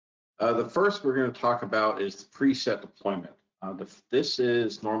The first we're going to talk about is the preset deployment. This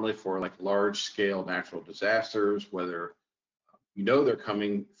is normally for like large scale natural disasters, whether you know they're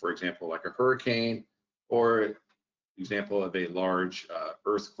coming, for example, like a hurricane, or example of a large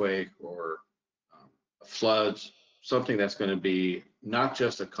earthquake or a floods, something that's going to be not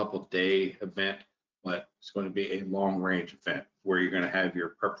just a couple day event, but it's going to be a long range event where you're going to have your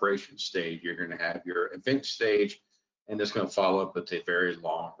preparation stage, you're going to have your event stage, and it's going to follow up with a very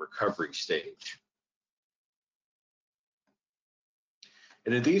long recovery stage.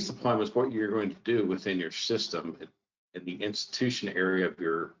 And in these deployments, what you're going to do within your system in the institution area of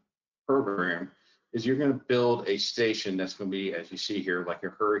your program is you're going to build a station that's going to be, as you see here, like a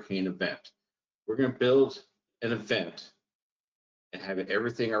hurricane event. We're going to build an event and have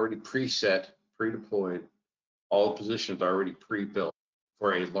everything already preset, pre-deployed, all positions already pre-built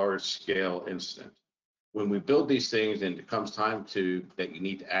for a large scale incident. When we build these things and it comes time to that you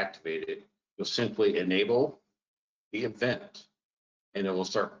need to activate it, you'll simply enable the event and it will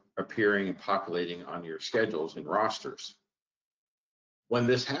start appearing and populating on your schedules and rosters. When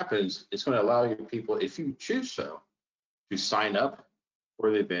this happens, it's going to allow your people, if you choose so, to sign up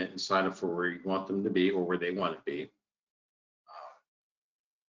for the event and sign up for where you want them to be or where they want to be.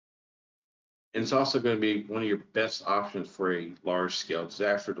 And it's also going to be one of your best options for a large scale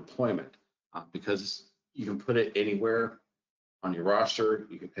disaster deployment because you can put it anywhere on your roster.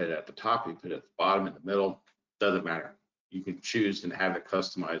 You can put it at the top, you can put it at the bottom, in the middle, doesn't matter. You can choose and have it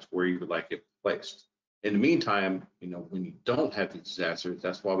customized where you would like it placed. In the meantime, when you don't have these disasters,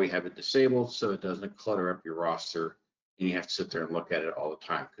 that's why we have it disabled so it doesn't clutter up your roster and you have to sit there and look at it all the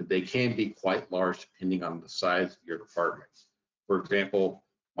time because they can be quite large depending on the size of your department. For example,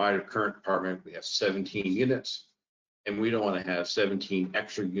 my current department, we have 17 units and we don't want to have 17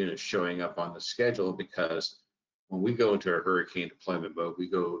 extra units showing up on the schedule because when we go into a hurricane deployment mode, we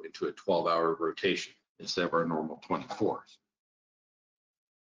go into a 12-hour rotation instead of our normal 24.